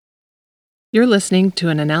You're listening to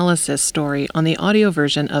an analysis story on the audio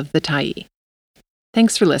version of The Tyee.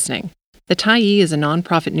 Thanks for listening. The Tyee is a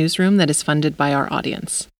nonprofit newsroom that is funded by our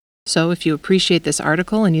audience. So if you appreciate this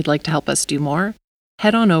article and you'd like to help us do more,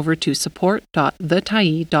 head on over to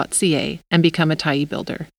support.thetyee.ca and become a Tyee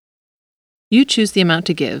builder. You choose the amount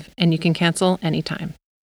to give, and you can cancel anytime.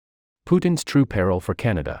 Putin's True Peril for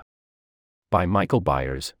Canada. By Michael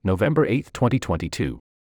Byers, November 8, 2022.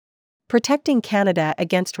 Protecting Canada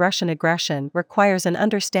against Russian aggression requires an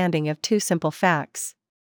understanding of two simple facts.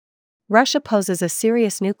 Russia poses a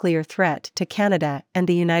serious nuclear threat to Canada and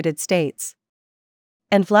the United States.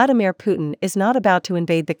 And Vladimir Putin is not about to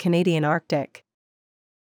invade the Canadian Arctic.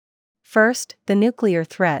 First, the nuclear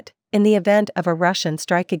threat. In the event of a Russian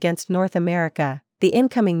strike against North America, the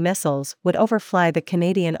incoming missiles would overfly the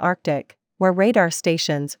Canadian Arctic, where radar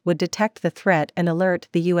stations would detect the threat and alert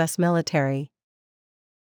the U.S. military.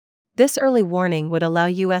 This early warning would allow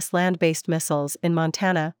U.S. land-based missiles in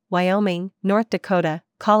Montana, Wyoming, North Dakota,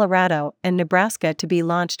 Colorado, and Nebraska to be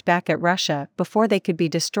launched back at Russia before they could be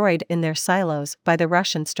destroyed in their silos by the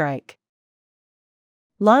Russian strike.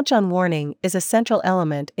 Launch on warning is a central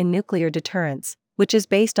element in nuclear deterrence, which is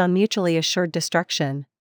based on mutually assured destruction.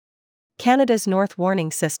 Canada's North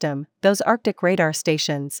Warning System, those Arctic radar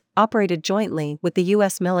stations, operated jointly with the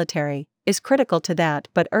U.S. military, is critical to that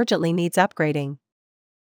but urgently needs upgrading.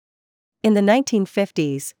 In the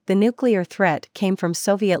 1950s, the nuclear threat came from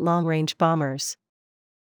Soviet long-range bombers.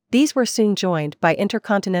 These were soon joined by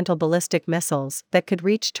intercontinental ballistic missiles that could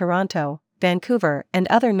reach Toronto, Vancouver, and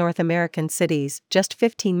other North American cities just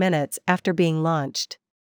 15 minutes after being launched.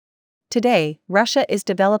 Today, Russia is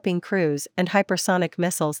developing cruise and hypersonic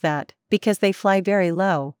missiles that, because they fly very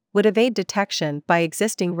low, would evade detection by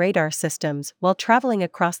existing radar systems while traveling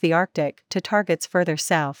across the Arctic to targets further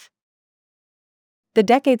south. The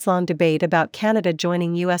decades-long debate about Canada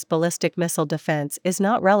joining U.S. ballistic missile defense is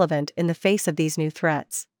not relevant in the face of these new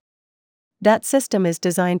threats. That system is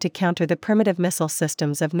designed to counter the primitive missile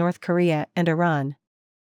systems of North Korea and Iran.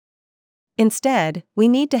 Instead, we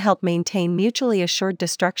need to help maintain mutually assured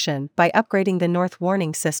destruction by upgrading the North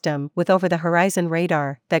Warning System with over-the-horizon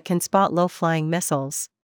radar that can spot low-flying missiles.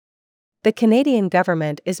 The Canadian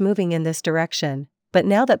government is moving in this direction, but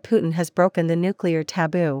now that Putin has broken the nuclear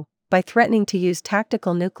taboo, by threatening to use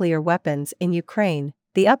tactical nuclear weapons in Ukraine,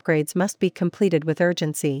 the upgrades must be completed with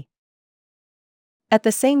urgency. At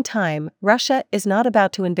the same time, Russia is not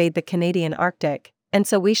about to invade the Canadian Arctic, and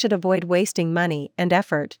so we should avoid wasting money and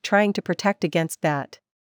effort trying to protect against that.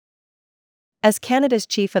 As Canada's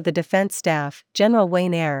Chief of the Defence Staff, General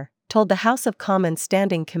Wayne Eyre, told the House of Commons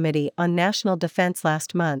Standing Committee on National Defence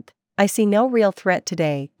last month, "I see no real threat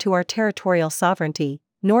today to our territorial sovereignty,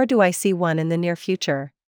 nor do I see one in the near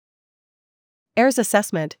future." Eyre's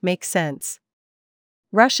assessment makes sense.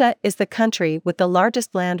 Russia is the country with the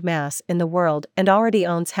largest land mass in the world and already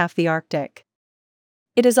owns half the Arctic.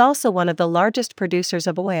 It is also one of the largest producers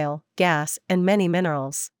of oil, gas, and many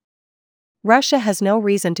minerals. Russia has no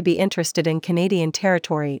reason to be interested in Canadian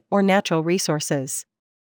territory or natural resources.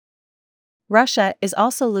 Russia is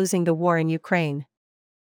also losing the war in Ukraine.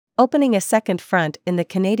 Opening a second front in the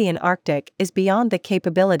Canadian Arctic is beyond the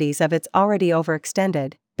capabilities of its already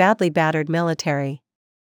overextended, badly battered military.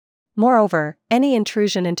 Moreover, any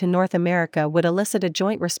intrusion into North America would elicit a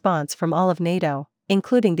joint response from all of NATO,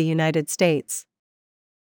 including the United States.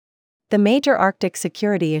 The major Arctic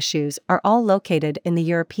security issues are all located in the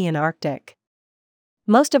European Arctic.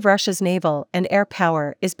 Most of Russia's naval and air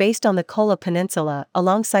power is based on the Kola Peninsula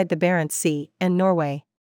alongside the Barents Sea and Norway.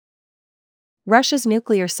 Russia's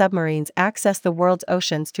nuclear submarines access the world's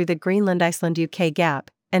oceans through the Greenland-Iceland-UK gap,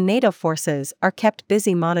 and NATO forces are kept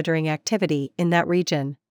busy monitoring activity in that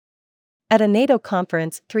region. At a NATO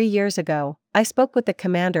conference 3 years ago, I spoke with the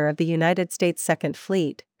commander of the United States Second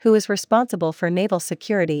Fleet, who is responsible for naval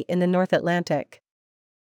security in the North Atlantic.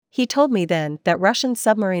 He told me then that Russian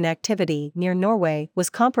submarine activity near Norway was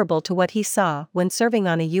comparable to what he saw when serving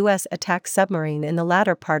on a U.S. attack submarine in the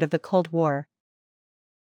latter part of the Cold War.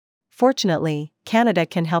 Fortunately, Canada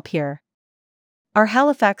can help here. Our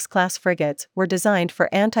Halifax-class frigates were designed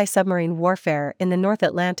for anti-submarine warfare in the North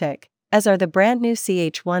Atlantic, as are the brand-new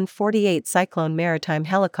CH-148 Cyclone maritime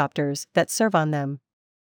helicopters that serve on them.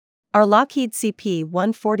 Our Lockheed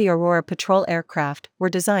CP-140 Aurora patrol aircraft were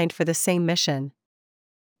designed for the same mission.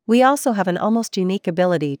 We also have an almost unique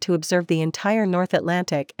ability to observe the entire North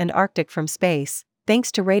Atlantic and Arctic from space,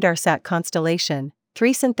 thanks to RadarSat Constellation,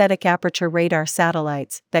 3 synthetic aperture radar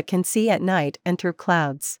satellites that can see at night and through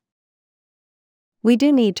clouds. We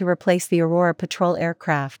do need to replace the Aurora patrol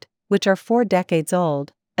aircraft, which are 4 decades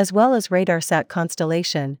old, as well as RadarSat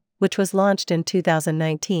Constellation, which was launched in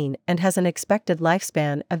 2019 and has an expected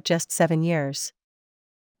lifespan of just 7 years.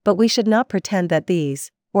 But we should not pretend that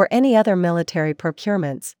these, or any other military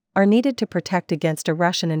procurements, are needed to protect against a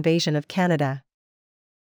Russian invasion of Canada.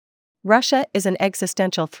 Russia is an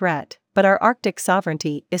existential threat, but our Arctic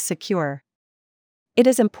sovereignty is secure. It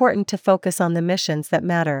is important to focus on the missions that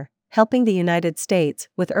matter, helping the United States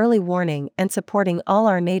with early warning and supporting all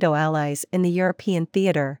our NATO allies in the European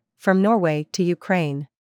theater, from Norway to Ukraine.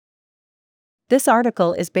 This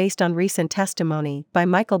article is based on recent testimony by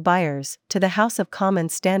Michael Byers to the House of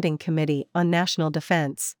Commons Standing Committee on National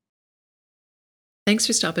Defense. Thanks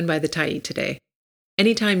for stopping by the Tyee today.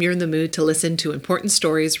 Anytime you're in the mood to listen to important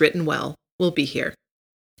stories written well, we'll be here.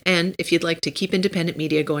 And if you'd like to keep independent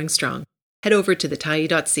media going strong, head over to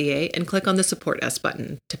thetyee.ca and click on the Support Us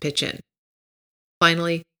button to pitch in.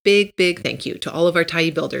 Finally, big thank you to all of our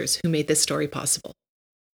Tyee builders who made this story possible.